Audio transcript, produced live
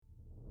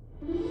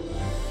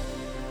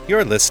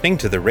You're listening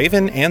to The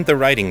Raven and the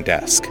Writing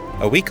Desk,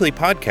 a weekly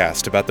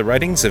podcast about the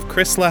writings of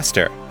Chris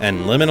Lester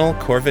and Liminal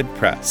Corvid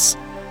Press.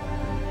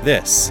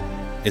 This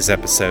is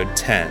episode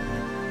 10.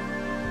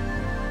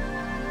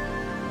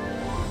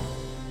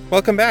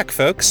 Welcome back,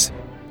 folks.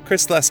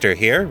 Chris Lester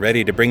here,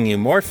 ready to bring you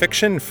more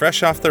fiction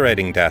fresh off the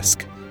writing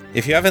desk.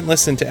 If you haven't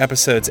listened to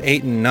episodes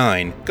 8 and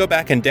 9, go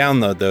back and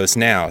download those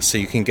now so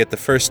you can get the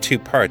first two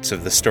parts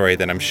of the story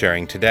that I'm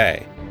sharing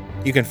today.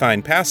 You can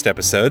find past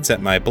episodes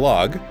at my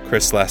blog,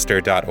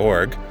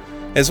 chrislester.org,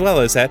 as well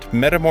as at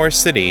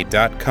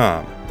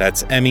metamorcity.com.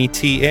 That's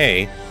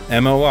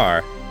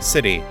METAMOR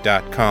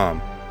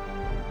city.com.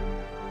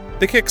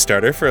 The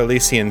Kickstarter for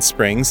Elysian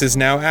Springs is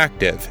now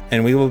active,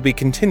 and we will be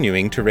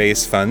continuing to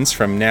raise funds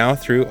from now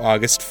through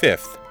August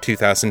 5th,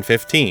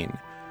 2015.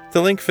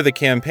 The link for the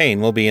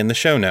campaign will be in the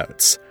show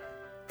notes.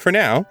 For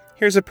now,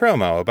 here's a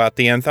promo about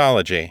the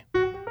anthology.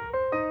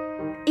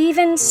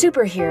 Even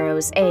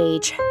superheroes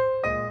age.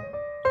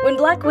 When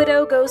Black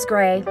Widow goes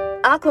gray,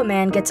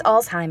 Aquaman gets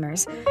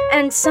Alzheimer's,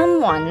 and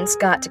someone's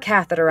got to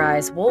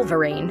catheterize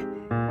Wolverine.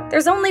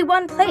 There's only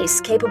one place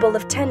capable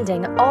of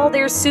tending all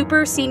their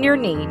super senior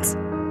needs.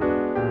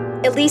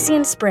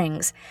 Elysian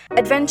Springs,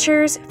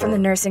 Adventures from the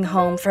Nursing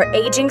Home for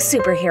Aging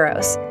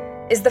Superheroes,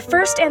 is the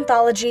first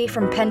anthology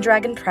from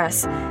Pendragon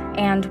Press,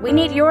 and we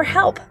need your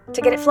help to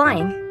get it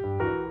flying.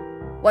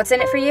 What's in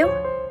it for you?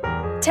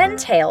 10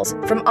 tales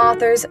from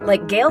authors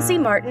like Gail C.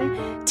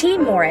 Martin, T.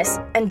 Morris,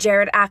 and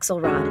Jared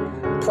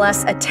Axelrod,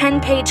 plus a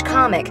 10-page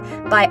comic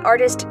by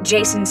artist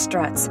Jason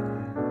Strutz.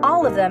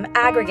 All of them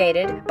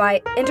aggregated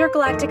by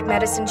Intergalactic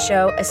Medicine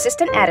Show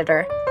assistant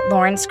editor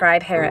Lauren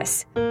Scribe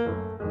Harris.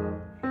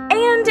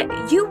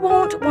 And you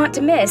won't want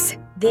to miss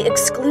the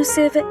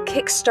exclusive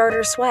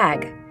Kickstarter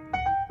swag.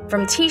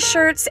 From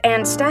t-shirts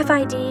and staff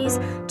IDs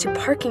to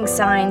parking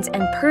signs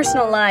and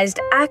personalized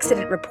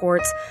accident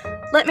reports,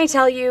 let me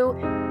tell you,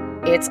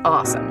 it's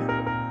awesome.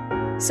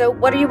 So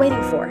what are you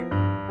waiting for?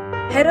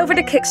 Head over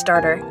to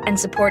Kickstarter and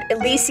support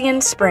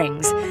Elysian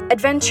Springs,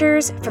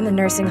 Adventures from the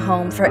Nursing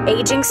Home for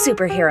Aging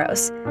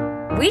Superheroes.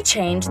 We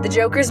changed the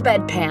Joker's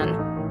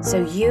bedpan,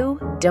 so you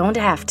don't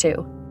have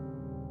to.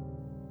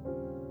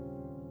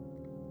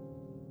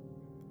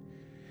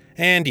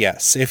 And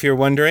yes, if you're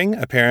wondering,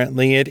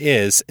 apparently it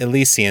is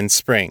Elysian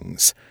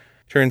Springs.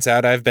 Turns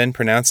out I've been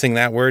pronouncing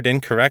that word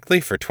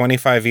incorrectly for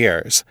 25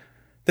 years.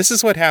 This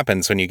is what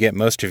happens when you get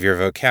most of your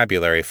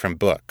vocabulary from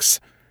books.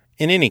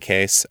 In any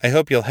case, I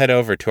hope you'll head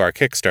over to our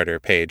Kickstarter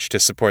page to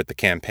support the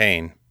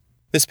campaign.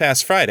 This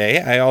past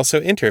Friday, I also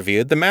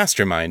interviewed the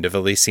mastermind of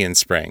Elysian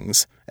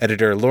Springs,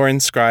 editor Lauren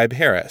Scribe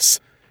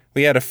Harris.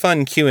 We had a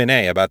fun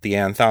Q&A about the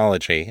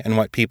anthology and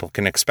what people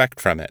can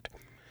expect from it.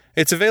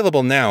 It's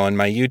available now on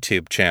my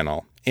YouTube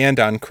channel and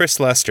on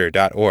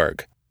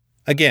chrislester.org.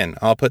 Again,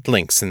 I'll put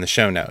links in the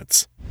show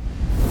notes.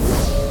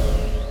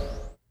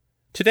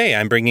 Today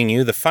I'm bringing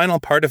you the final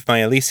part of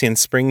my Elysian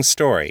Springs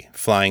story,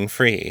 Flying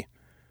Free.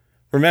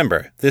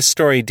 Remember, this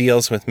story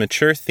deals with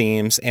mature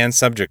themes and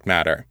subject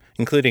matter,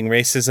 including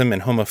racism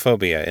and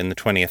homophobia in the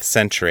 20th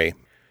century.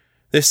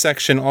 This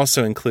section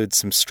also includes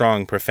some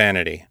strong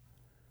profanity.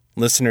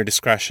 Listener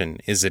discretion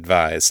is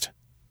advised.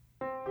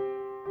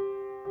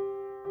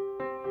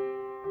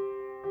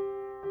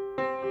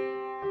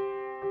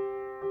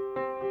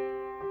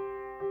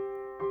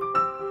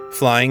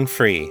 Flying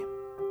Free,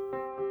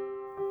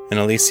 an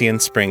Elysian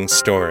Springs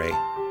story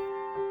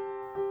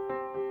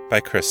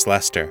by Chris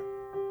Lester.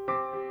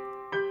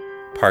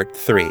 Part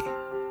 3.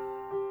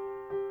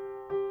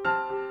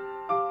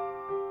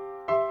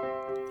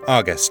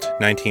 August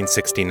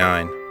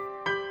 1969.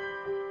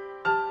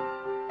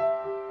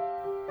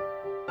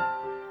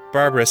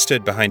 Barbara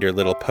stood behind her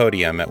little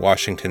podium at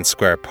Washington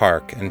Square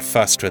Park and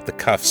fussed with the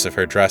cuffs of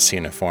her dress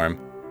uniform.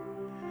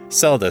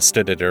 Zelda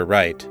stood at her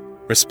right,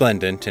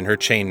 resplendent in her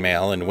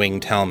chainmail and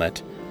winged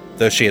helmet,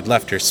 though she had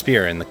left her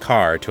spear in the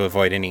car to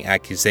avoid any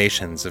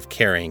accusations of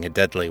carrying a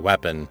deadly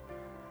weapon.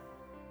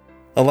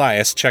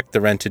 Elias checked the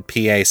rented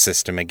PA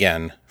system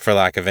again, for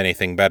lack of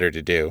anything better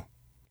to do.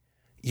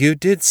 "You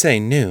did say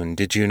noon,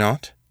 did you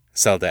not?"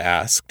 Zelda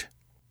asked.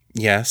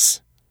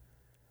 "Yes."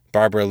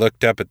 Barbara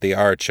looked up at the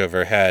arch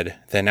overhead,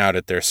 then out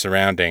at their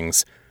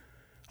surroundings.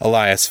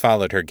 Elias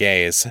followed her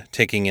gaze,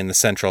 taking in the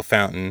central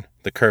fountain,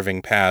 the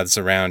curving paths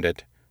around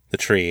it, the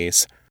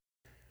trees.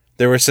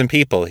 There were some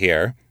people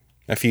here,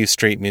 a few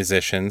street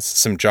musicians,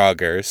 some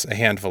joggers, a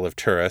handful of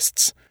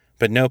tourists,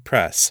 but no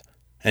press,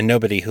 and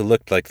nobody who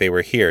looked like they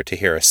were here to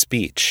hear a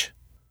speech.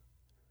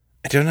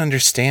 "I don't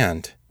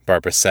understand,"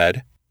 Barbara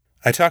said.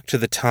 "I talked to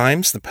the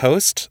Times, the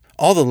Post,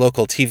 all the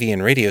local TV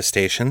and radio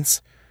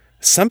stations.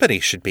 Somebody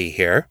should be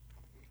here."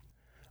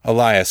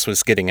 Elias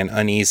was getting an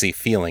uneasy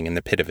feeling in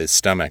the pit of his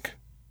stomach.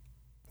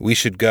 "We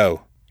should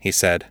go," he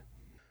said.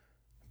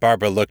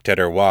 Barbara looked at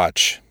her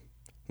watch.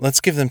 "Let's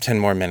give them 10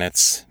 more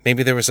minutes.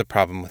 Maybe there was a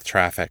problem with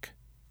traffic."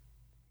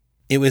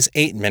 It was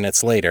 8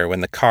 minutes later when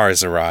the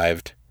cars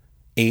arrived.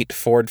 8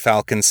 Ford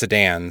Falcon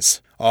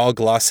sedans, all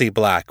glossy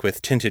black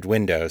with tinted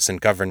windows and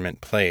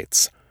government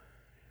plates.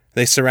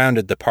 They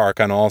surrounded the park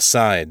on all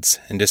sides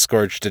and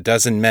disgorged a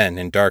dozen men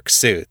in dark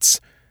suits,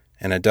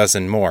 and a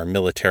dozen more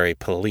military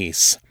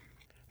police.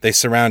 They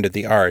surrounded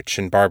the arch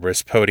and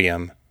Barbara's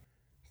podium.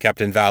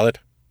 "Captain Valet,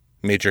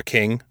 Major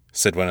King,"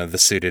 said one of the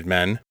suited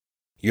men,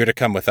 "you're to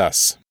come with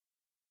us."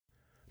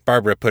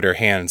 Barbara put her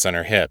hands on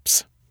her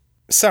hips.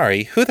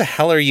 "Sorry, who the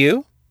hell are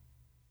you?"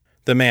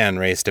 The man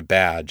raised a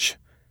badge.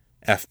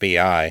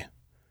 FBI.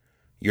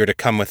 "You're to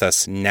come with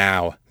us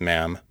now,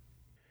 ma'am."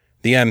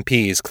 The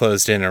MPs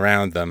closed in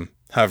around them,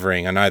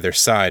 hovering on either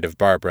side of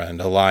Barbara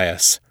and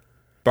Elias.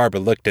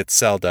 Barbara looked at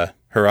Zelda,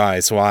 her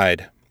eyes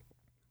wide.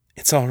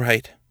 "It's all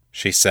right,"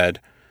 she said,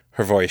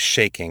 her voice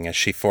shaking as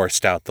she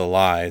forced out the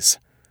lies.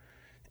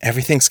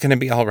 "Everything's going to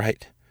be all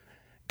right.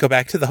 Go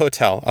back to the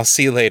hotel. I'll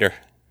see you later."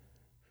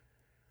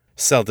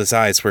 Zelda's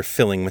eyes were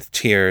filling with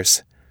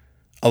tears.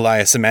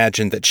 Elias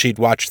imagined that she'd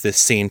watched this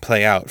scene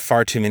play out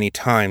far too many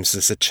times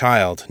as a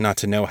child not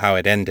to know how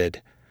it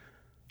ended.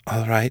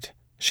 "All right,"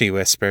 she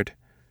whispered.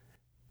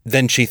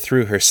 Then she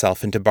threw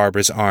herself into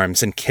Barbara's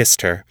arms and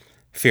kissed her,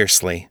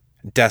 fiercely,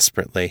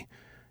 desperately,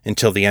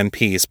 until the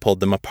MPs pulled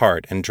them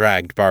apart and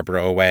dragged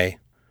Barbara away.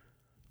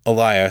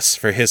 Elias,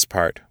 for his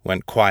part,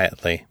 went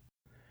quietly.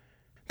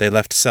 They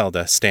left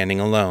Zelda standing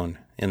alone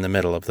in the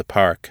middle of the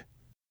park.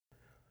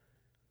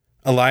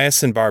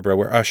 Elias and Barbara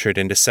were ushered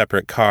into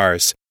separate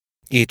cars,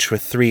 each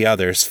with 3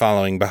 others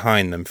following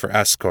behind them for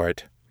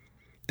escort.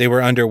 They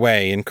were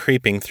underway and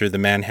creeping through the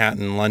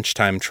Manhattan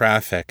lunchtime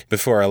traffic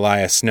before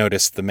Elias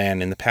noticed the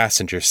man in the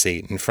passenger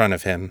seat in front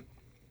of him.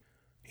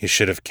 "You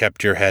should have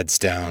kept your heads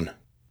down,"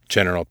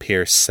 General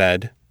Pierce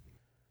said.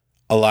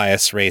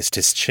 Elias raised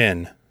his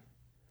chin.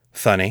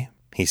 "Funny,"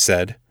 he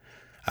said.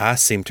 "I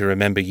seem to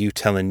remember you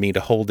telling me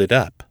to hold it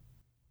up."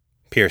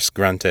 Pierce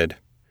grunted.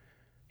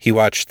 He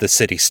watched the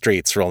city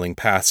streets rolling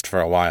past for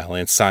a while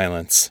in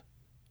silence.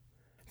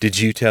 "Did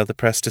you tell the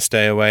press to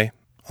stay away?"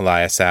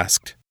 Elias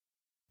asked.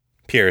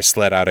 Pierce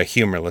let out a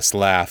humorless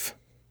laugh.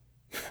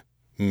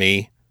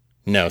 "Me?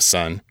 No,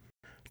 son.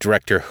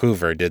 Director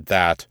Hoover did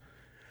that.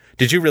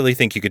 Did you really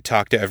think you could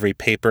talk to every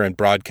paper and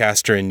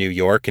broadcaster in New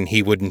York and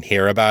he wouldn't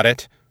hear about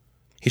it?"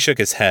 He shook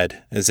his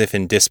head, as if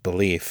in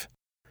disbelief.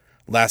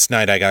 "Last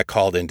night I got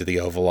called into the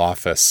Oval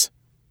Office.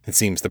 It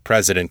seems the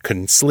president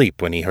couldn't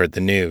sleep when he heard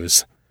the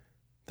news."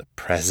 "The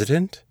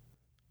president?"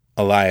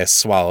 Elias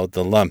swallowed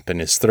the lump in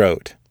his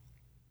throat.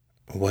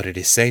 "What did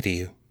he say to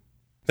you?"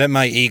 "That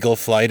my Eagle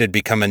flight had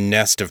become a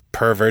nest of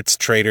perverts,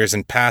 traitors,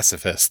 and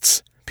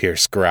pacifists,"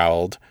 Pierce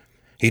growled.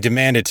 "He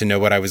demanded to know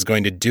what I was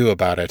going to do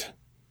about it."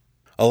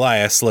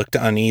 Elias looked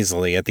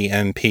uneasily at the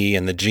MP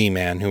and the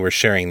G-man who were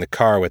sharing the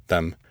car with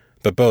them,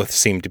 but both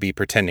seemed to be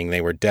pretending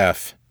they were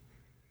deaf.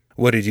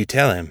 "What did you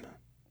tell him?"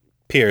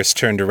 Pierce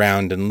turned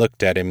around and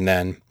looked at him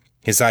then,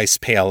 his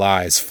ice-pale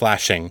eyes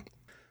flashing.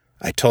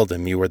 "I told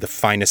him you were the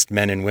finest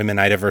men and women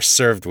I'd ever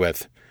served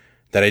with,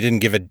 that I didn't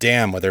give a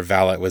damn whether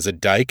Valet was a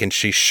dyke, and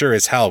she sure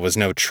as hell was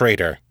no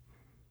traitor."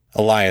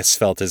 Elias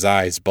felt his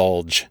eyes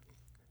bulge.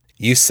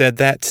 "You said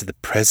that to the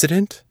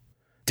president?"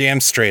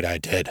 "Damn straight I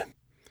did.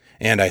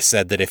 And I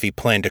said that if he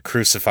planned to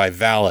crucify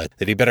Valet,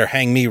 that he better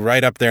hang me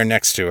right up there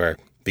next to her,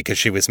 because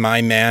she was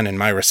my man and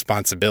my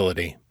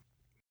responsibility."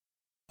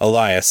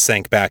 Elias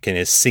sank back in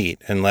his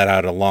seat and let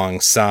out a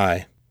long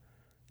sigh.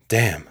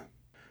 "Damn.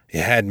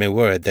 You had me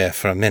worried there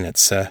for a minute,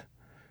 sir.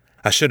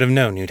 I should have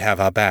known you'd have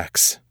our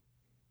backs."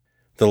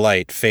 The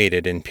light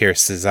faded in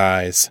Pierce's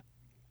eyes.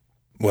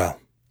 "Well,"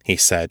 he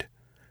said,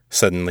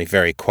 suddenly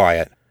very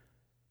quiet,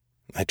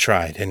 "I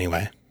tried,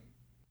 anyway."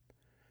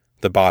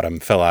 The bottom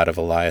fell out of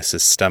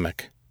Elias's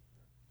stomach.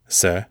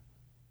 "Sir?"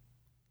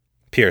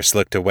 Pierce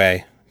looked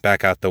away,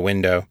 back out the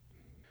window.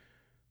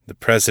 "The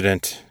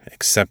president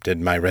accepted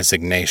my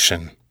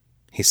resignation,"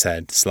 he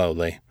said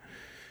slowly.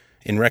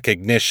 "In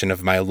recognition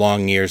of my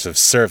long years of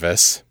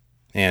service,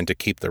 and to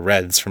keep the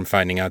Reds from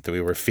finding out that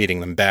we were feeding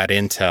them bad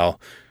intel,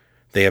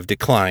 they have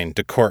declined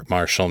to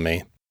court-martial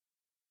me.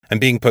 I'm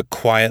being put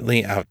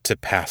quietly out to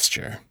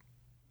pasture."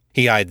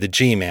 He eyed the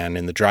G-man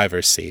in the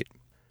driver's seat.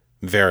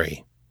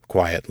 Very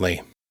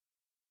quietly.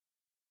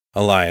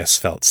 Elias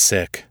felt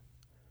sick.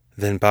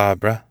 "Then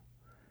Barbara?"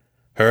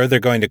 "Her they're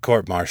going to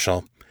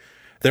court-martial.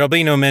 There'll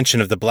be no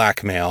mention of the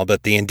blackmail,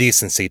 but the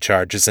indecency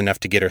charge is enough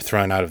to get her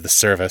thrown out of the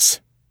service.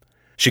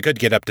 She could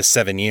get up to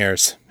 7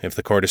 years, if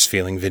the court is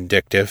feeling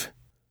vindictive."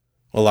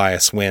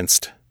 Elias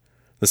winced.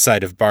 The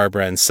sight of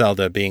Barbara and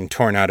Zelda being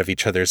torn out of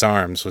each other's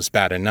arms was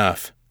bad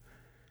enough.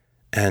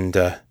 "And,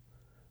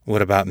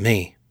 what about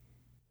me?"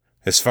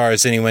 "As far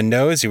as anyone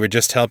knows, you were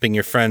just helping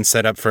your friend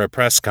set up for a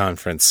press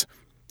conference.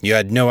 You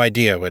had no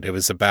idea what it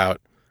was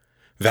about.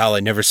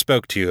 Valet never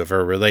spoke to you of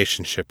her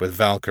relationship with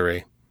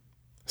Valkyrie."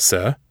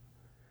 "Sir?"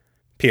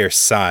 Pierce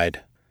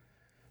sighed.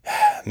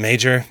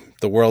 "Major,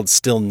 the world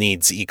still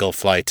needs Eagle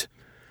Flight.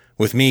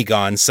 With me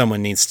gone,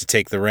 someone needs to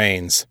take the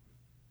reins.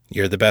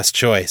 You're the best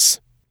choice."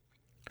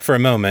 For a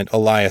moment,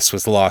 Elias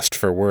was lost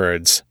for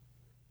words.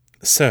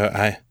 "Sir,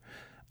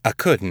 I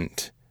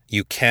couldn't."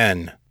 "You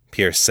can,"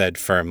 Pierce said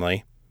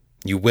firmly.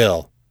 "You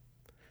will.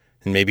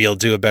 And maybe you'll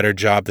do a better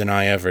job than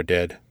I ever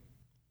did."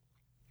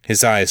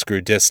 His eyes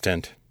grew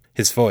distant,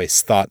 his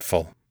voice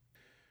thoughtful.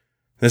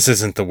 This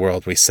isn't the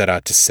world we set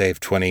out to save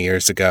 20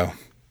 years ago.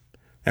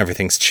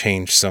 Everything's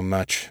changed so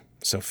much,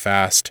 so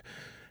fast.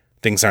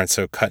 Things aren't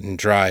so cut and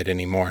dried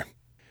anymore.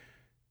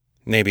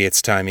 Maybe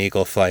it's time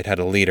Eagle Flight had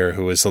a leader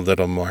who was a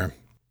little more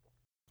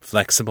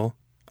flexible,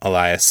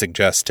 Elias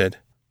suggested.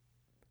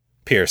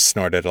 Pierce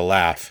snorted a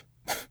laugh.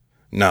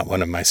 Not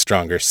one of my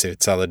stronger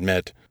suits, I'll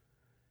admit.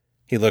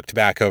 He looked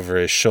back over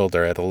his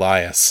shoulder at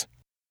Elias.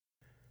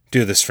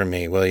 Do this for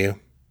me, will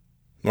you?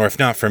 Or if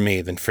not for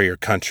me, then for your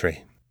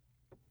country.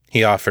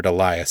 He offered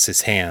Elias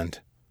his hand.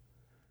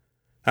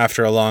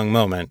 After a long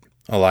moment,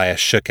 Elias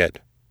shook it.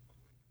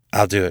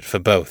 I'll do it for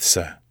both,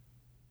 sir.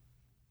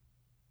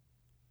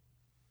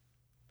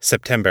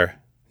 September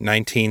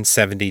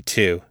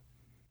 1972.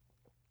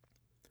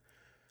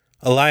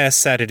 Elias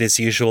sat at his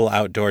usual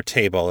outdoor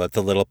table at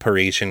the little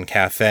Parisian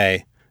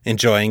cafe,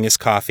 enjoying his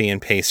coffee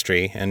and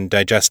pastry and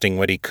digesting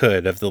what he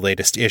could of the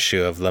latest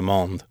issue of Le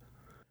Monde.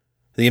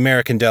 The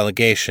American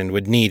delegation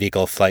would need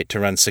Eagle Flight to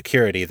run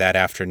security that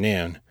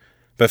afternoon,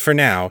 but for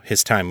now,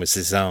 his time was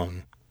his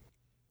own.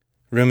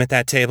 Room at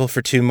that table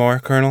for 2 more,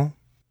 Colonel?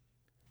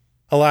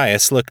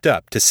 Elias looked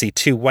up to see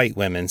 2 white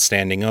women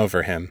standing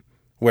over him,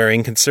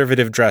 wearing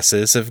conservative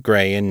dresses of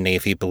gray and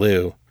navy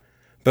blue.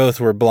 Both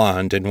were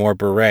blonde and wore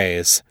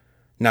berets,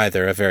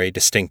 neither a very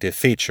distinctive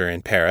feature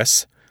in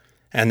Paris,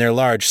 and their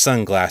large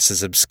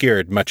sunglasses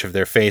obscured much of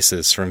their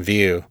faces from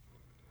view.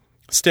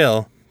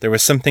 Still, there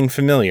was something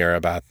familiar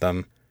about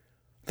them.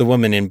 The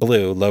woman in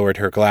blue lowered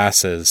her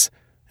glasses,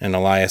 and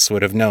Elias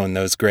would have known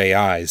those gray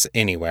eyes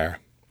anywhere.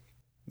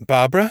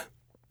 Barbara?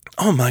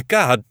 Oh my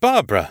God,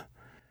 Barbara!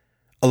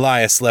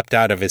 Elias leapt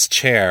out of his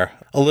chair,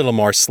 a little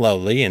more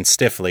slowly and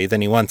stiffly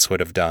than he once would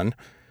have done,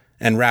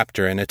 and wrapped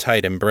her in a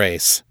tight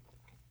embrace.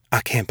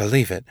 I can't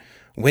believe it.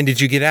 When did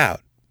you get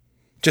out?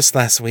 Just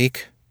last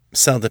week.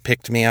 Zelda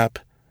picked me up.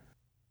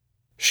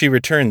 She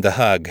returned the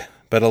hug,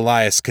 but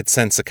Elias could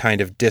sense a kind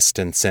of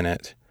distance in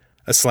it,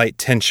 a slight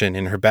tension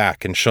in her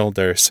back and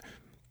shoulders.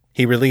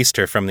 He released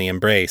her from the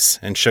embrace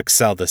and shook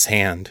Zelda's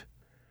hand.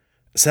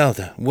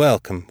 Zelda,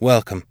 welcome,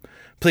 welcome.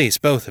 Please,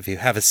 both of you,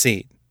 have a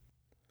seat.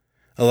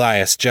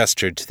 Elias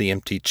gestured to the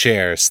empty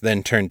chairs,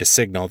 then turned to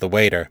signal the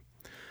waiter.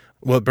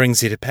 What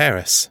brings you to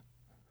Paris?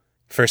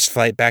 First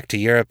flight back to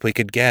Europe we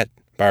could get,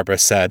 Barbara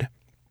said.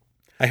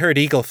 I heard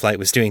Eagle Flight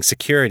was doing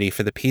security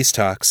for the peace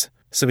talks,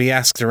 so we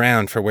asked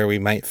around for where we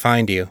might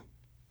find you.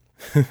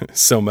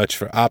 So much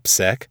for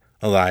OPSEC,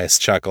 Elias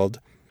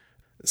chuckled.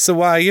 So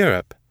why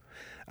Europe?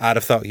 I'd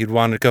have thought you'd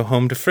want to go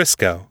home to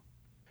Frisco.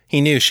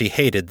 He knew she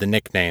hated the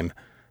nickname,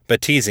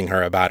 but teasing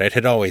her about it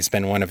had always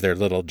been one of their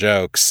little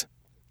jokes.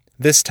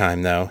 This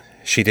time, though,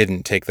 she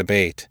didn't take the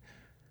bait.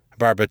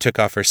 Barbara took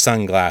off her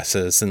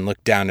sunglasses and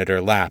looked down at her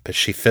lap as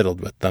she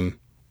fiddled with them.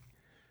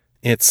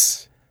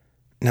 It's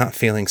not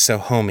feeling so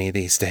homey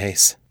these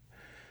days.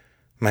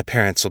 My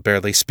parents will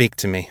barely speak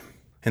to me,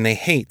 and they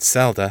hate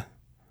Zelda.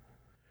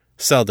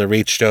 Zelda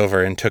reached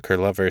over and took her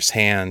lover's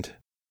hand.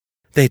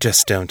 They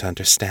just don't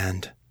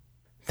understand.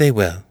 They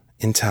will,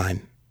 in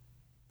time.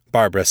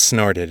 Barbara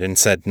snorted and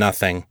said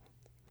nothing.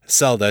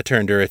 Zelda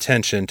turned her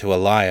attention to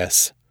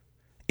Elias.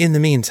 In the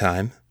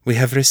meantime, we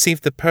have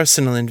received the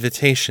personal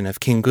invitation of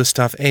King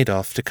Gustav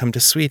Adolf to come to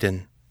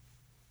Sweden.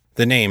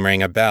 The name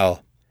rang a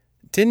bell.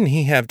 Didn't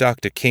he have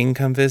Dr. King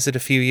come visit a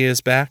few years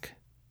back?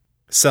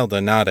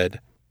 Zelda nodded.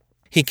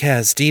 He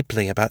cares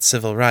deeply about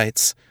civil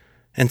rights,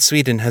 and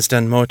Sweden has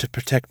done more to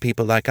protect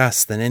people like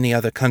us than any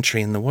other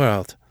country in the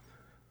world.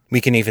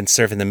 We can even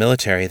serve in the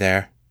military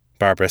there,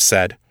 Barbara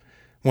said.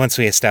 Once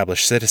we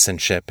establish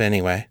citizenship,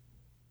 anyway.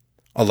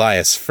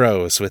 Elias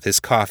froze with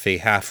his coffee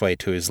halfway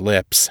to his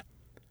lips.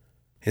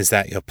 Is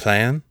that your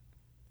plan?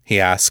 He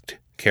asked,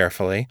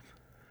 carefully.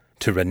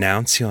 To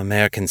renounce your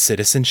American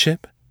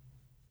citizenship?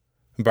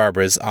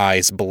 Barbara's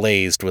eyes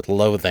blazed with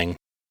loathing.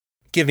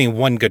 Give me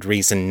one good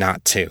reason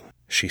not to,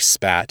 she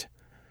spat.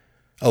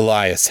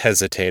 Elias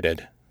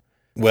hesitated.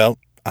 Well,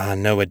 I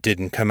know it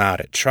didn't come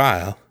out at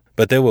trial,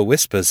 but there were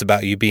whispers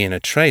about you being a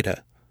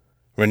traitor.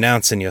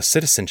 Renouncing your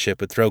citizenship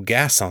would throw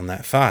gas on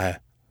that fire.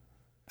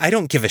 I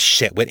don't give a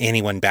shit what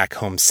anyone back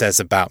home says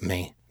about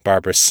me,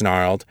 Barbara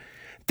snarled.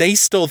 They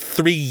stole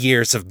 3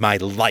 years of my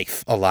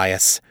life,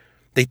 Elias.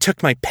 They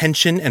took my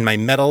pension and my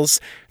medals.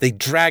 They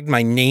dragged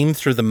my name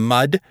through the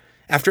mud.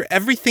 After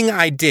everything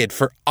I did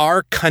for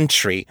our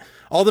country,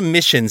 all the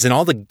missions in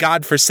all the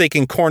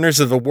godforsaken corners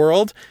of the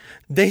world,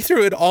 they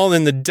threw it all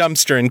in the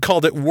dumpster and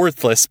called it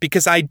worthless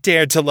because I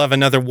dared to love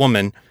another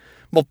woman.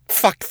 Well,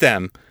 fuck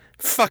them.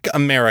 Fuck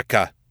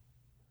America.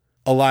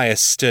 Elias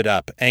stood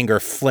up,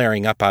 anger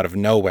flaring up out of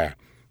nowhere.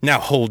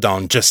 Now hold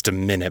on just a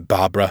minute,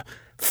 Barbara.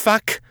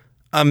 Fuck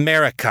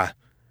America.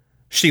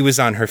 She was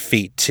on her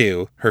feet,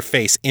 too, her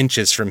face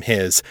inches from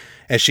his,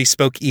 as she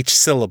spoke each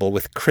syllable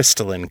with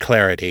crystalline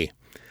clarity.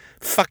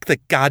 Fuck the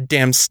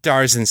goddamn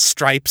stars and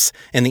stripes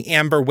and the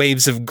amber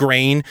waves of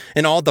grain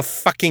and all the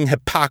fucking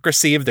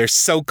hypocrisy of their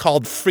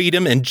so-called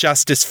freedom and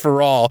justice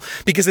for all.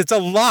 Because it's a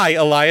lie,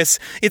 Elias.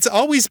 It's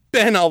always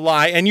been a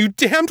lie, and you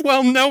damned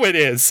well know it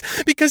is.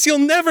 Because you'll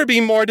never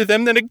be more to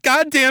them than a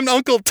goddamn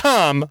Uncle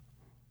Tom.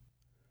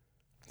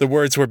 The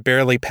words were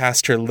barely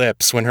past her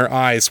lips when her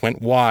eyes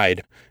went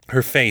wide,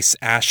 her face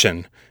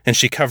ashen, and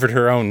she covered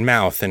her own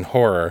mouth in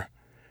horror.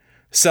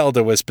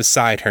 Zelda was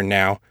beside her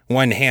now,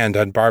 one hand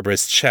on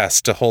Barbara's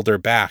chest to hold her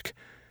back,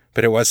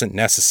 but it wasn't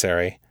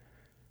necessary.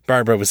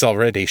 Barbara was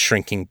already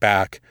shrinking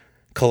back,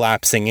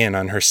 collapsing in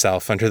on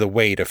herself under the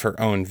weight of her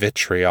own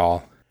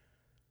vitriol.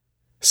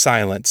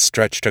 Silence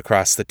stretched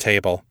across the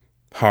table,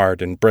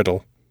 hard and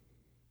brittle.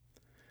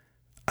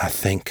 "I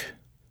think,"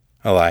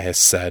 Elias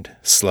said,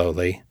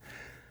 slowly,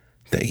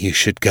 "that you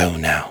should go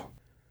now."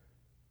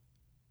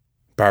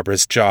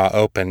 Barbara's jaw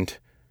opened,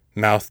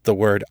 mouthed the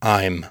word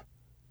 "I'm,"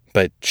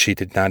 but she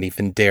did not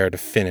even dare to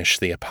finish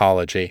the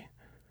apology.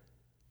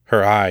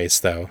 Her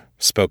eyes, though,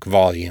 spoke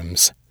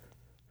volumes.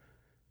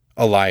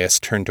 Elias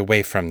turned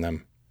away from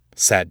them,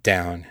 sat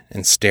down,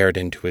 and stared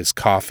into his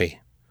coffee.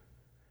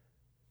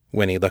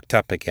 When he looked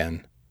up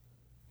again,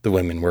 the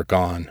women were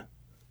gone.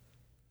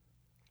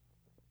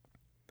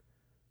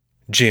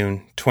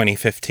 June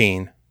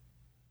 2015.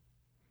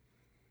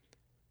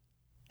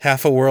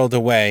 Half a world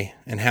away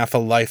and half a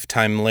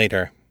lifetime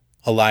later,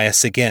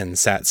 Elias again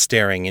sat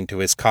staring into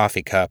his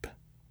coffee cup.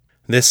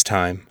 This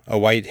time, a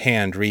white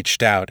hand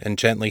reached out and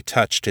gently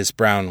touched his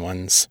brown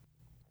ones.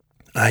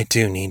 "I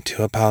do need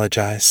to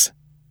apologize,"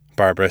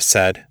 Barbara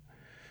said.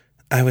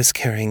 "I was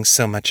carrying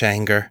so much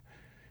anger,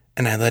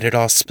 and I let it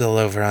all spill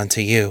over onto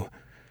you,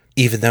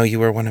 even though you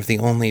were one of the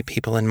only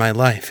people in my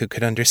life who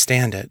could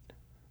understand it."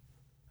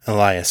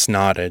 Elias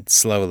nodded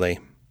slowly.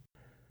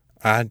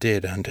 "I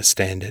did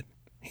understand it,"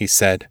 he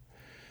said.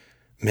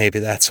 "Maybe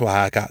that's why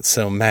I got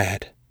so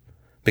mad,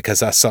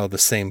 because I saw the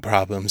same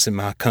problems in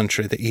my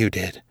country that you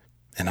did,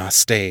 and I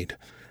stayed.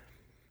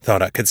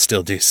 Thought I could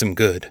still do some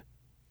good."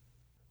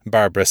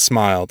 Barbara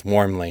smiled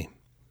warmly.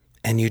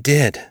 "And you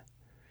did.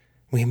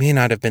 We may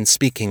not have been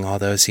speaking all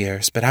those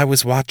years, but I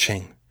was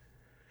watching.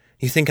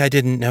 You think I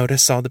didn't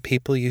notice all the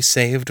people you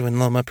saved when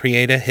Loma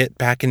Prieta hit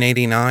back in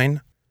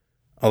 '89?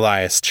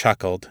 Elias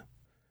chuckled.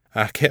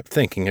 "I kept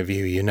thinking of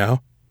you, you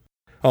know,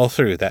 all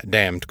through that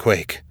damned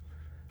quake.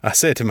 I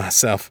said to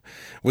myself,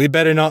 we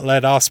better not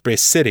let Osprey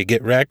City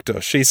get wrecked or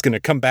she's going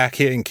to come back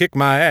here and kick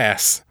my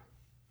ass."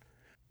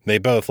 They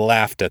both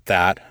laughed at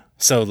that,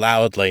 so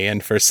loudly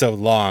and for so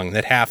long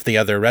that half the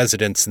other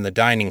residents in the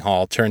dining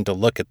hall turned to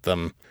look at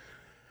them.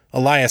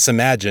 Elias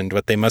imagined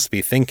what they must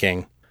be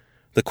thinking.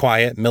 The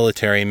quiet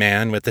military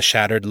man with the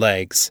shattered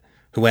legs,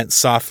 who went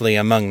softly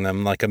among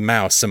them like a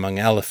mouse among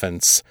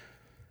elephants.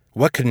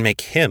 What could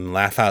make him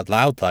laugh out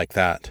loud like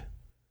that?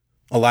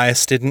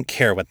 Elias didn't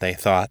care what they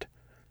thought.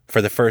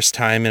 For the first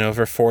time in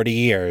over 40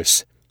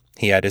 years,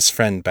 he had his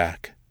friend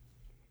back.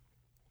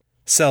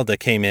 Zelda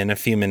came in a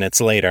few minutes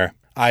later,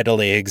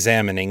 idly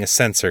examining a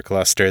sensor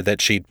cluster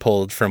that she'd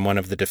pulled from one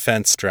of the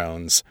defense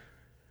drones.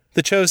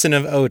 The Chosen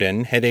of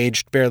Odin had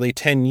aged barely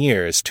 10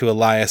 years to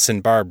Elias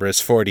and Barbara's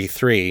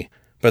 43,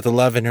 but the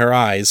love in her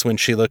eyes when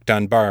she looked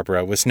on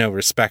Barbara was no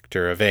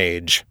respecter of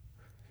age.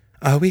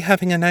 "Are we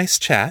having a nice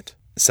chat?"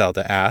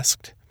 Zelda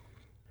asked.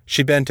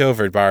 She bent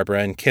over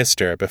Barbara and kissed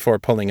her before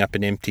pulling up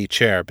an empty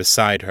chair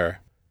beside her.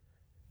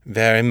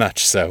 "Very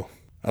much so,"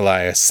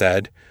 Elias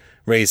said,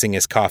 raising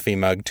his coffee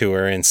mug to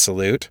her in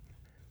salute.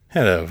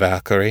 "Hello,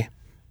 Valkyrie."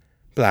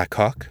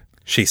 "Blackhawk,"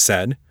 she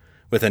said,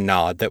 with a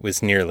nod that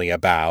was nearly a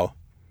bow.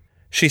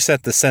 She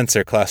set the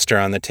sensor cluster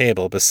on the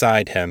table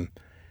beside him,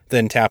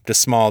 then tapped a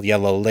small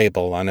yellow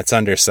label on its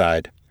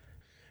underside.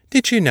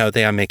 "Did you know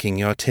they are making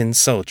your tin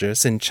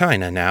soldiers in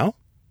China now?"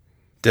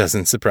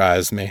 "Doesn't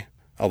surprise me,"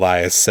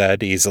 Elias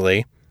said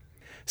easily.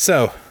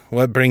 "So,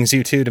 what brings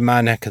you two to my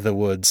neck of the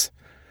woods?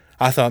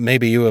 I thought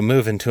maybe you were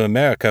moving to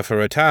America for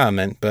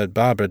retirement, but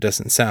Barbara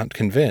doesn't sound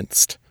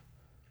convinced."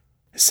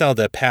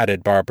 Zelda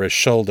patted Barbara's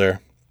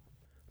shoulder.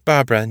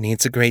 "Barbara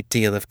needs a great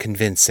deal of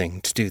convincing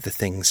to do the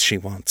things she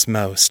wants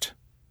most."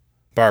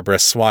 Barbara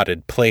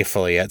swatted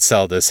playfully at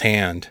Zelda's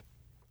hand.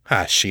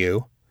 "Hush,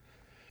 you."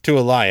 To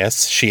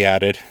Elias, she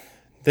added,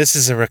 "This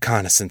is a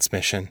reconnaissance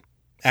mission,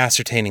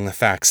 ascertaining the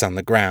facts on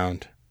the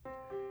ground."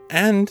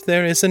 "And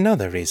there is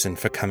another reason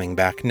for coming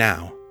back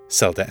now,"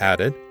 Zelda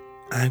added.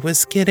 "I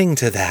was getting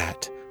to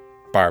that,"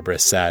 Barbara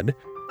said,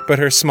 but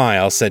her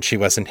smile said she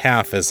wasn't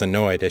half as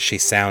annoyed as she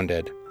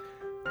sounded.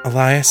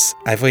 "Elias,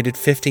 I've waited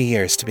 50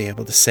 years to be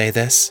able to say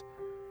this.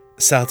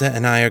 Zelda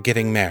and I are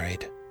getting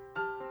married."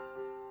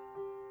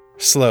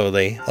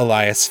 Slowly,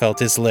 Elias felt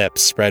his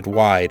lips spread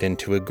wide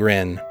into a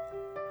grin.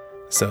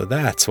 "So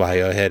that's why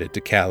you're headed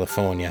to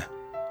California."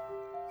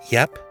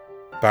 "Yep,"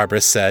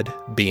 Barbara said,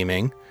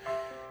 beaming.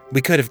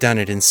 "We could have done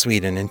it in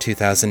Sweden in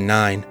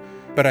 2009,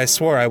 but I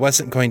swore I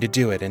wasn't going to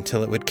do it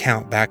until it would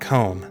count back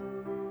home.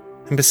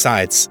 And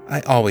besides, I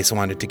always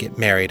wanted to get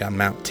married on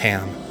Mount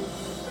Tam."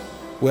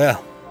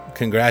 "Well,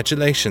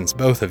 congratulations,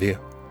 both of you.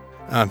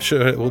 I'm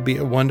sure it will be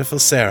a wonderful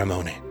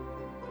ceremony."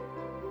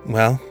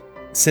 "Well,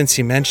 since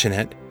you mention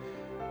it,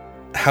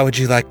 how would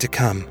you like to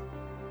come?"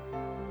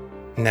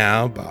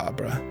 "Now,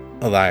 Barbara,"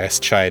 Elias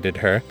chided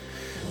her,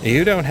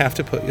 "you don't have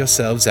to put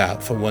yourselves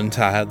out for one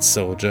tired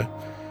soldier.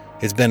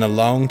 It's been a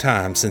long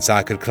time since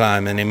I could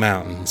climb any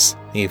mountains,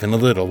 even a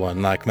little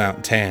one like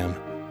Mount Tam."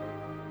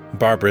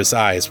 Barbara's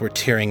eyes were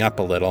tearing up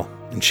a little,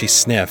 and she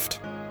sniffed.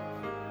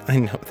 I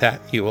know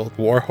that, you old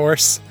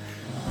warhorse.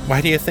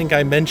 Why do you think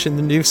I mentioned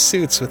the new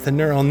suits with the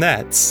neural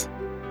nets?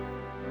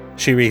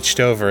 She reached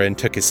over and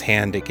took his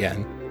hand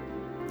again.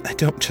 I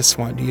don't just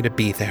want you to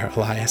be there,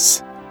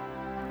 Elias.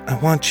 I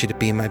want you to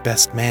be my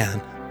best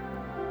man.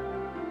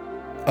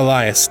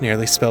 Elias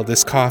nearly spilled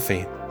his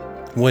coffee.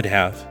 Would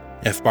have,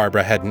 if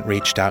Barbara hadn't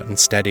reached out and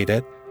steadied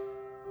it.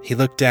 He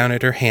looked down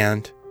at her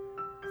hand,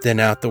 then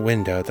out the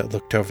window that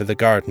looked over the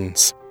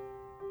gardens.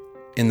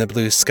 In the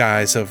blue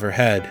skies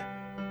overhead,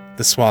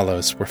 the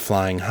swallows were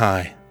flying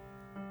high.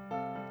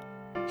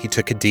 He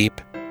took a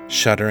deep,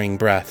 shuddering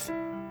breath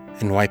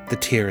and wiped the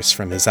tears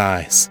from his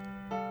eyes.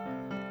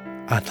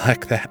 I'd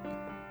like that,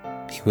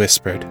 he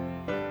whispered.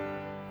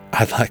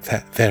 I'd like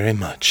that very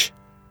much.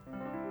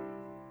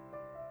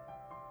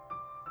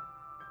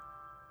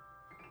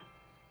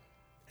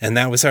 And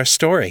that was our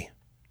story.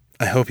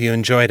 I hope you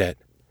enjoyed it.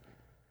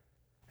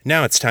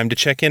 Now it's time to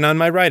check in on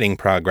my writing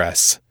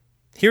progress.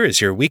 Here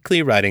is your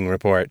weekly writing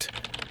report.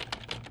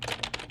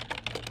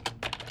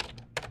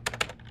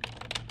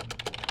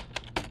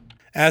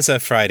 As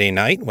of Friday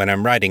night, when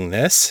I'm writing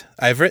this,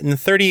 I've written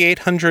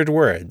 3,800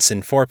 words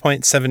in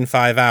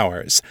 4.75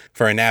 hours,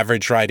 for an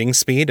average writing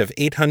speed of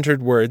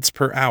 800 words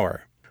per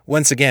hour.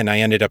 Once again, I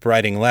ended up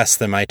writing less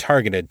than my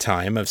targeted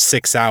time of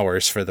 6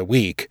 hours for the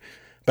week,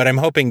 but I'm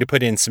hoping to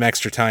put in some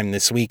extra time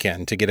this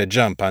weekend to get a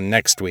jump on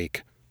next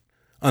week.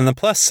 On the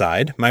plus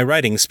side, my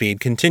writing speed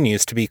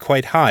continues to be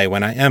quite high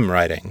when I am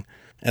writing,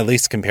 at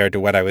least compared to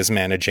what I was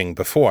managing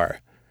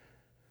before.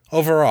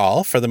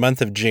 Overall, for the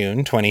month of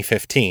June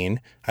 2015,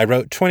 I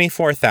wrote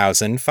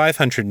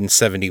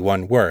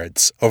 24,571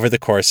 words over the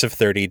course of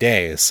 30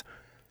 days.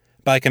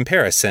 By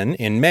comparison,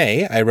 in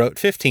May, I wrote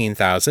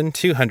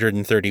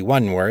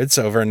 15,231 words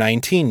over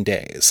 19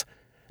 days.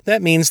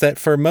 That means that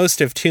for most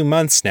of 2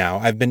 months now,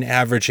 I've been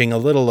averaging a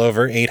little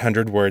over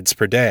 800 words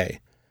per day.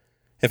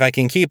 If I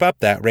can keep up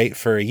that rate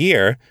for a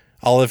year,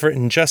 I'll have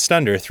written just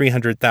under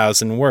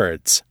 300,000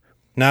 words.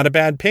 Not a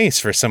bad pace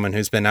for someone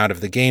who's been out of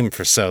the game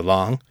for so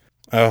long.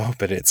 Oh,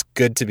 but it's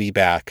good to be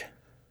back.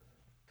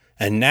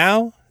 And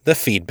now, the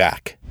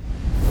feedback.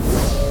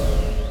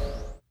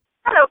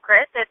 Hello,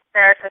 Chris. It's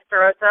Sarah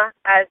Testarossa.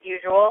 As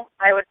usual,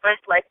 I would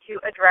first like to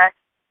address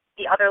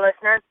the other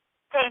listeners.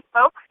 Hey,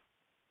 folks,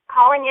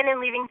 calling in and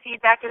leaving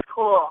feedback is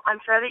cool.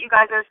 I'm sure that you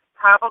guys are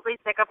probably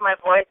sick of my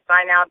voice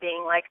by now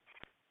being like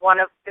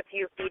one of the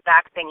few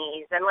feedback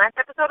thingies. And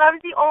last episode, I was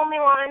the only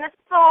one. It's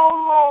so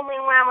lonely.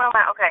 Wow.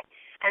 Okay.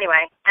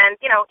 Anyway, and,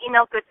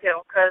 email's good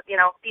too, because,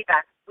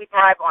 feedback. We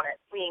thrive on it.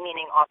 We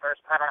meaning offers.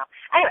 I don't know.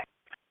 Anyway,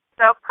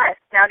 so Chris,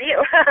 now to you.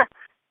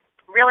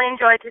 Really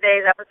enjoyed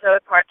today's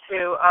episode, part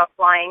 2 of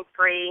Flying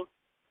Free.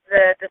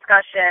 The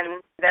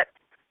discussion that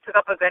took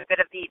up a good bit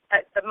of the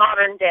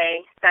modern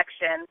day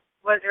section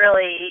was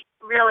really,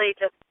 really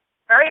just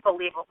very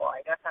believable,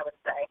 I guess I would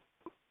say.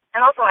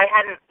 And also, I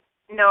hadn't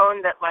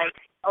known that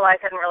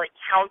Elias hadn't really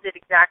counted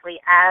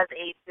exactly as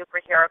a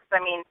superhero.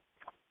 Because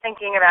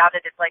thinking about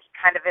it, it's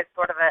kind of is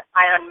sort of an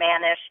Iron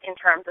Man-ish in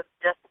terms of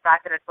just the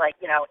fact that it's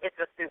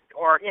it's a suit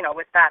or,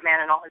 with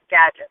Batman and all his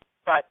gadgets.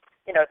 But,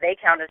 they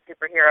count as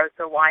superheroes,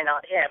 so why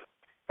not him?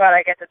 But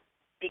I guess it's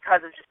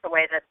because of just the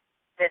way that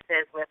this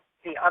is with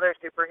the other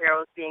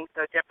superheroes being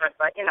so different.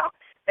 But,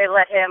 they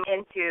let him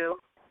into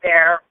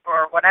there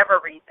for whatever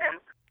reason.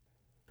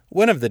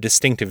 One of the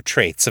distinctive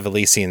traits of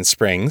Elysian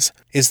Springs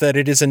is that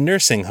it is a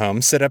nursing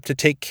home set up to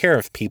take care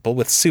of people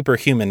with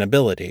superhuman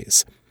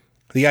abilities.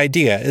 The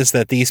idea is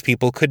that these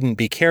people couldn't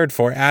be cared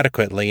for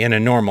adequately in a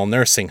normal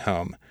nursing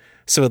home,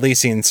 so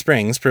Elysian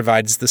Springs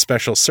provides the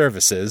special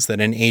services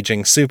that an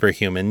aging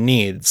superhuman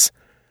needs.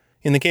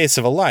 In the case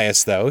of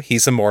Elias, though,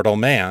 he's a mortal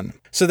man,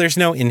 so there's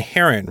no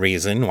inherent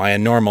reason why a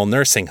normal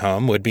nursing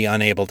home would be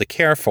unable to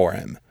care for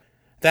him.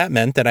 That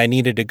meant that I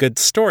needed a good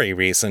story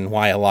reason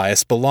why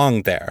Elias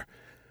belonged there.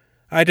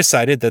 I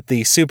decided that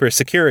the super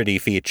security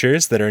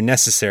features that are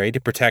necessary to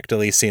protect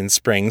Elysian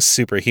Springs'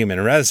 superhuman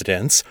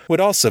residents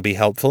would also be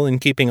helpful in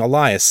keeping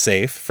Elias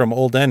safe from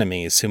old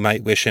enemies who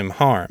might wish him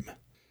harm.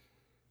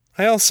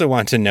 I also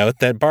want to note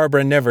that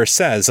Barbara never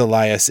says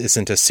Elias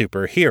isn't a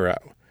superhero.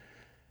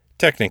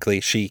 Technically,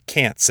 she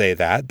can't say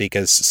that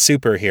because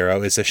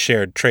superhero is a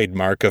shared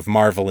trademark of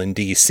Marvel and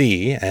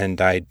DC, and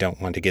I don't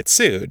want to get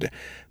sued,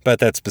 but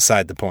that's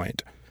beside the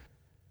point.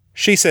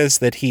 She says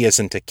that he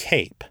isn't a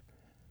cape.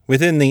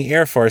 Within the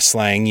Air Force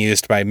slang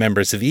used by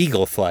members of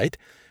Eagle Flight,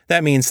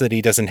 that means that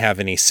he doesn't have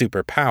any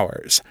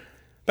superpowers.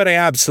 But I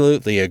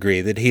absolutely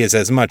agree that he is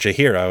as much a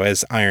hero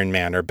as Iron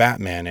Man or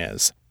Batman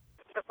is.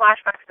 The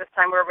flashbacks this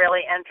time were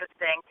really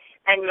interesting.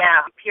 And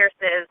yeah, Pierce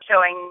is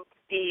showing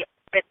the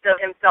bits of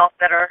himself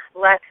that are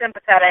less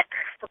sympathetic,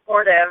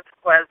 supportive,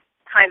 was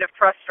kind of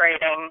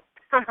frustrating.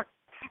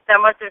 That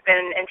must have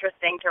been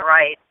interesting to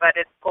write, but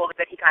it's cool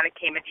that he kind of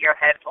came into your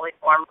head fully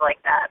formed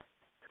like that.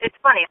 It's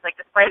funny, it's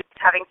despite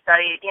having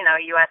studied,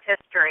 U.S.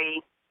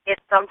 history, it's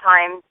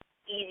sometimes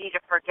easy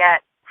to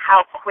forget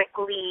how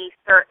quickly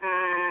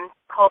certain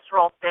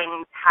cultural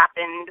things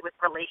happened with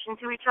relation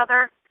to each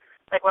other.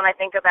 Like when I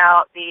think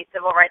about the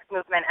civil rights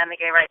movement and the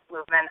gay rights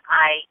movement,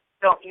 I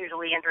don't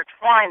usually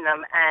intertwine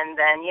them. And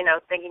then,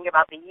 thinking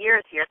about the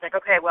years here, it's like,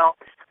 okay, well,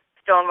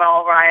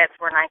 Stonewall riots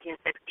were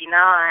 1969,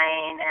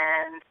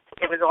 and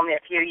it was only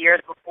a few years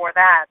before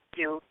that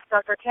to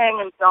Sutter King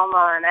and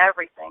Selma and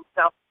everything.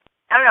 So,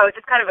 I don't know, it's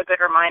just kind of a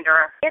good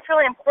reminder. It's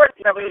really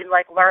important that we,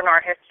 learn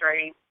our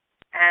history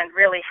and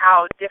really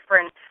how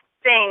different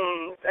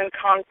things and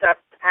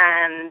concepts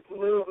and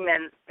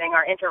movements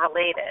are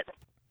interrelated.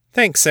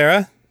 Thanks,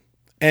 Sarah.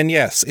 And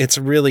yes, it's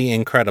really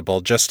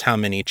incredible just how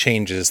many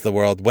changes the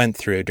world went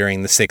through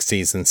during the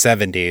 60s and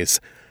 70s.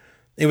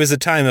 It was a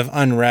time of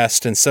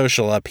unrest and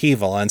social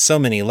upheaval on so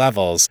many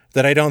levels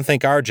that I don't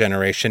think our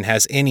generation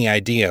has any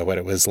idea what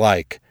it was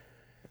like.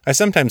 I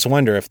sometimes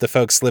wonder if the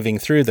folks living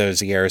through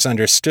those years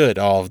understood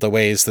all of the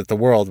ways that the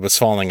world was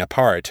falling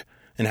apart,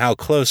 and how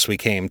close we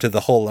came to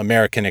the whole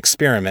American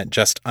experiment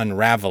just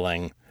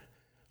unraveling.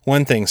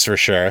 One thing's for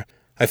sure,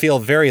 I feel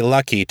very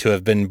lucky to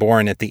have been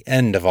born at the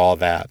end of all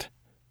that.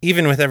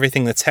 Even with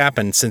everything that's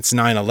happened since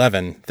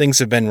 9/11, things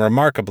have been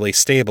remarkably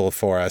stable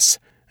for us,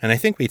 and I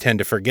think we tend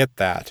to forget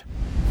that.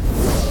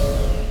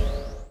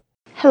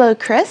 Hello,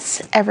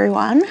 Chris,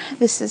 everyone.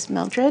 This is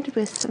Mildred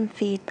with some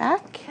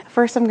feedback.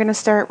 First, I'm going to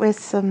start with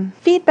some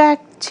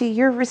feedback to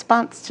your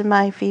response to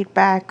my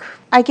feedback.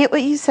 I get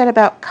what you said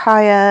about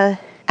Kaya.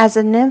 As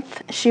a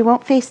nymph, she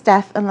won't face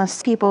death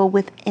unless people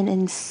with an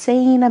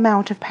insane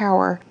amount of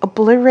power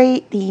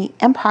obliterate the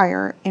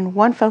Empire in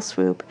one fell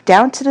swoop,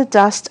 down to the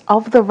dust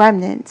of the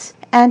remnants,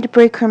 and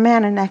break her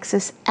mana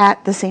nexus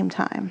at the same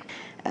time.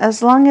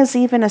 As long as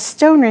even a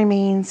stone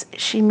remains,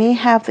 she may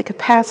have the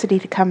capacity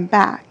to come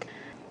back.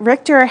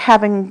 Richter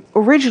having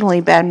originally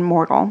been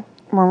mortal,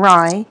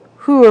 Mirai,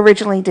 who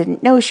originally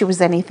didn't know she was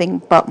anything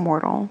but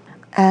mortal,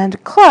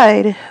 and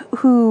Clyde,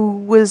 who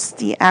was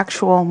the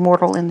actual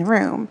mortal in the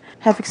room,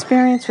 have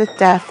experience with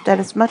death that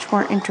is much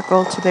more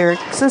integral to their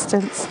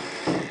existence,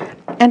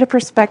 and a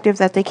perspective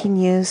that they can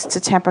use to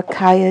temper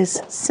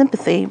Kaya's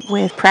sympathy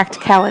with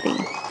practicality.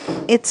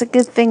 It's a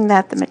good thing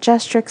that the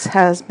Majestrix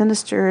has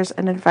ministers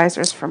and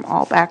advisors from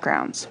all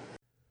backgrounds.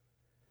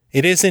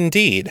 It is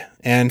indeed,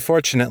 and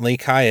fortunately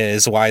Kaya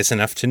is wise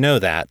enough to know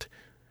that.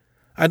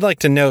 I'd like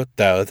to note,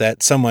 though,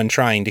 that someone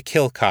trying to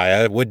kill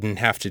Kaya wouldn't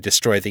have to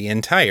destroy the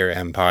entire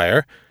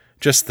Empire,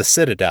 just the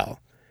Citadel.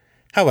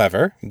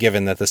 However,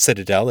 given that the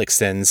Citadel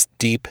extends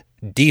deep,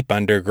 deep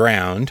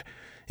underground,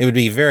 it would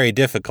be very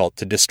difficult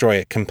to destroy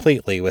it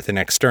completely with an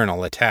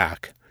external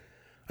attack.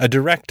 A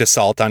direct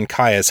assault on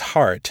Kaya's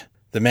heart,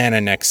 the mana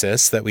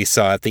nexus that we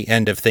saw at the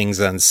end of Things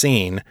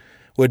Unseen,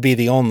 would be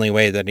the only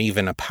way that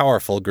even a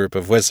powerful group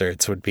of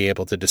wizards would be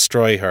able to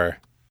destroy her.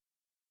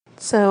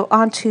 So,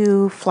 on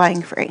to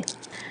Flying Free.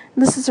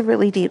 This is a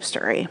really deep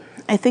story.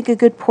 I think a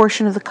good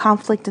portion of the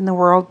conflict in the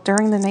world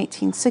during the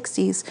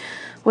 1960s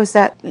was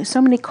that so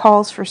many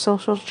calls for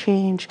social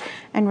change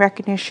and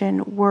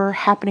recognition were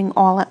happening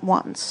all at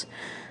once.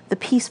 The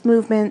peace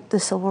movement,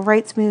 the civil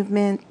rights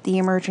movement, the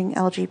emerging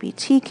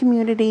LGBT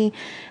community,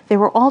 they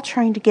were all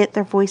trying to get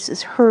their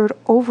voices heard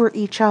over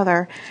each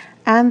other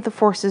and the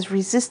forces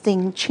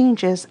resisting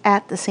changes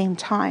at the same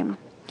time.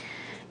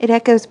 It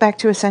echoes back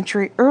to a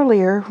century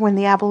earlier when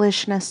the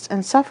abolitionists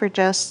and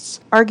suffragists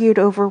argued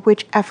over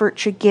which effort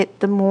should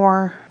get the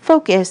more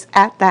focus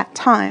at that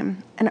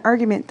time, an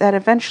argument that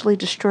eventually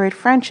destroyed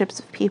friendships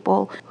of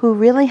people who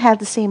really had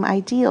the same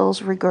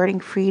ideals regarding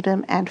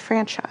freedom and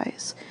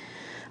franchise.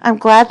 I'm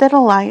glad that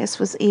Elias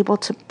was able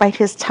to bite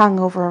his tongue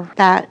over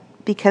that,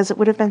 because it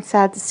would have been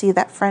sad to see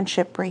that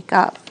friendship break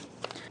up.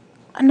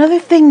 Another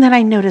thing that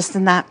I noticed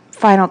in that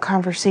final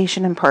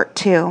conversation in part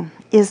 2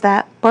 is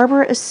that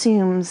Barbara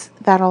assumes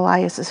that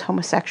Elias is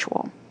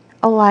homosexual.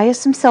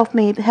 Elias himself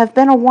may have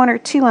been a 1 or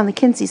 2 on the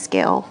Kinsey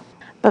scale,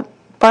 but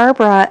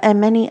Barbara and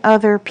many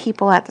other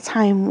people at the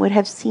time would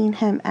have seen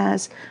him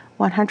as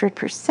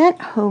 100%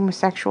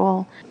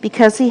 homosexual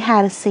because he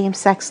had a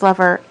same-sex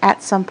lover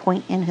at some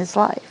point in his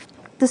life.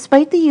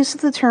 Despite the use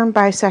of the term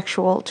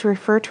bisexual to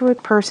refer to a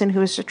person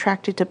who is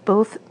attracted to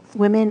both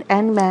women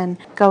and men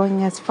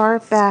going as far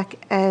back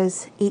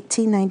as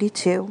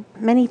 1892,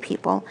 many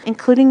people,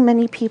 including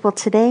many people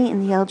today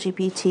in the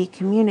LGBT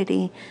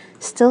community,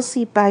 still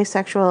see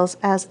bisexuals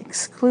as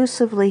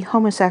exclusively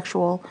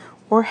homosexual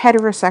or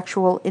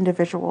heterosexual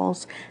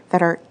individuals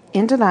that are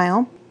in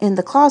denial, in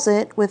the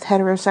closet with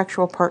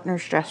heterosexual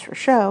partners just for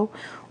show,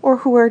 or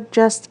who are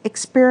just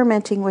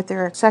experimenting with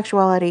their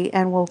sexuality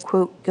and will,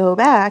 quote, go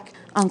back,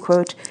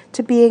 unquote,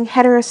 to being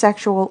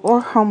heterosexual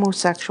or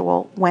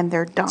homosexual when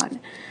they're done.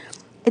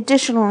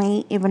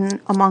 Additionally, even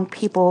among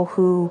people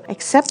who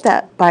accept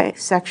that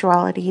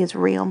bisexuality is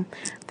real,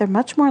 they're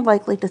much more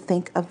likely to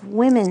think of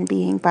women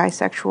being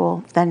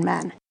bisexual than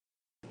men.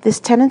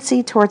 This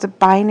tendency towards a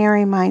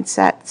binary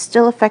mindset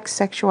still affects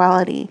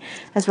sexuality,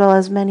 as well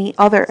as many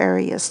other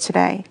areas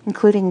today,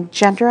 including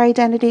gender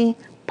identity,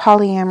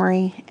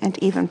 polyamory, and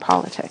even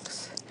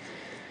politics.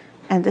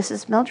 And this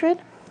is Mildred,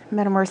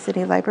 Metamor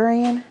City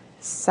Librarian,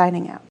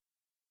 signing out.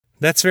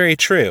 That's very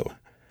true.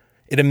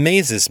 It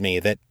amazes me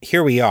that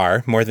here we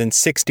are, more than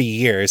 60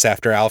 years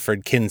after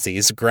Alfred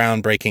Kinsey's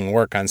groundbreaking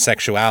work on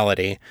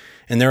sexuality,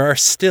 and there are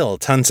still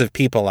tons of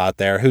people out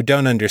there who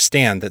don't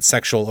understand that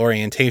sexual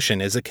orientation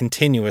is a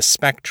continuous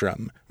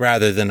spectrum,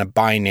 rather than a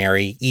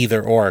binary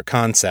either-or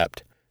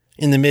concept.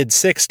 In the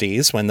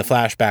mid-60s, when the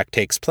flashback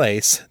takes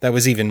place, that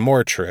was even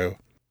more true.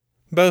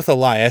 Both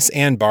Elias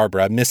and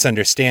Barbara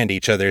misunderstand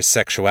each other's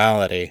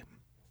sexuality.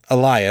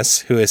 Elias,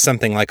 who is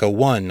something like a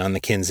 1 on the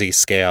Kinsey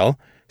scale,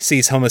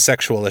 sees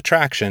homosexual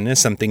attraction as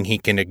something he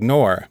can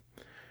ignore.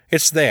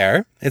 It's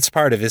there, it's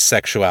part of his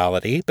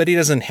sexuality, but he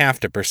doesn't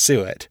have to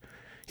pursue it.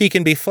 He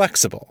can be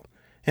flexible,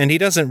 and he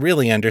doesn't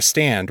really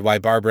understand why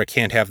Barbara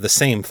can't have the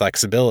same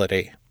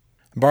flexibility.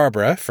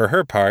 Barbara, for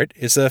her part,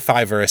 is a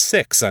 5 or a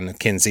 6 on the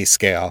Kinsey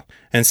scale,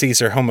 and sees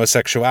her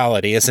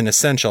homosexuality as an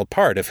essential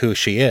part of who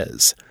she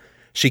is.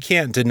 She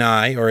can't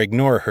deny or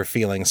ignore her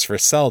feelings for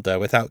Zelda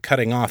without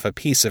cutting off a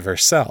piece of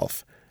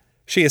herself.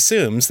 She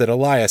assumes that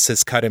Elias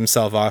has cut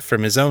himself off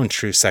from his own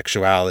true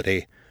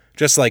sexuality,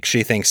 just like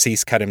she thinks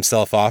he's cut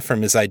himself off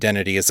from his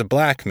identity as a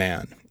black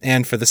man,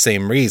 and for the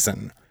same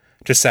reason,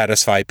 to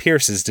satisfy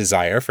Pierce's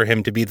desire for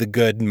him to be the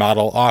good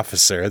model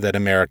officer that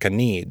America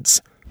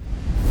needs.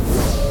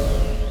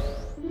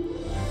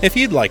 If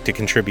you'd like to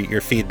contribute your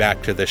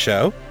feedback to the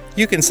show,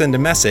 you can send a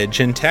message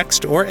in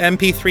text or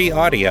MP3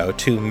 audio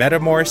to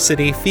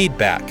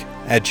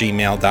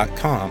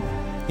metamorcityfeedback@gmail.com.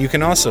 You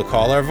can also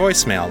call our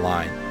voicemail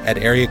line at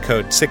area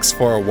code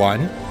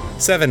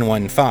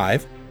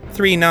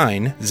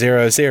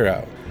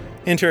 641-715-3900.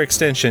 Enter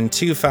extension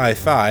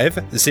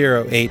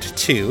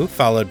 255082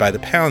 followed by the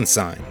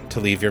 #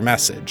 to leave your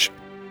message.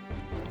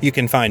 You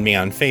can find me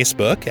on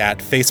Facebook at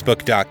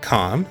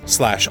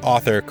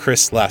facebook.com/author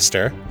Chris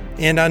Lester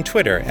and on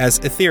Twitter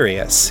as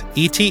Etherius,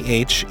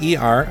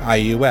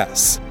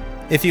 ETHERIUS.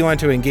 If you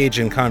want to engage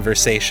in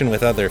conversation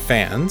with other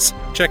fans,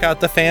 check out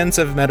the Fans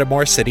of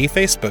Metamor City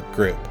Facebook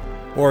group,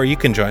 or you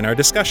can join our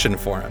discussion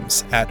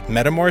forums at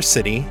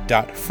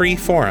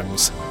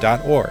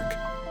metamorcity.freeforums.org.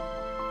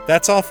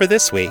 That's all for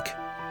this week.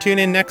 Tune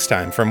in next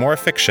time for more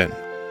fiction.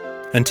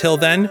 Until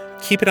then,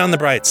 keep it on the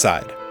bright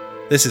side.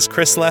 This is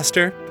Chris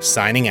Lester,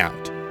 signing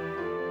out.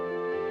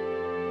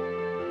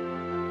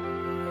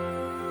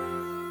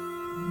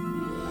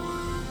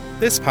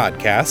 This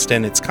podcast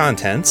and its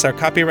contents are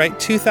copyright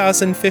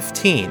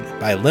 2015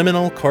 by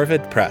Liminal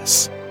Corvid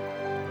Press.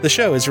 The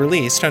show is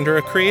released under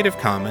a Creative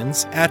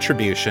Commons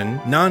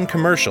Attribution,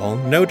 Non-Commercial,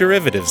 No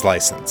Derivatives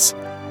license.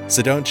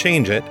 So don't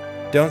change it,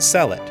 don't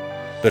sell it,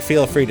 but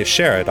feel free to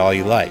share it all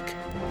you like.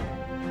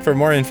 For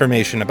more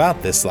information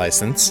about this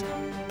license,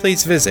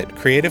 please visit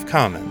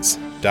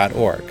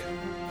creativecommons.org.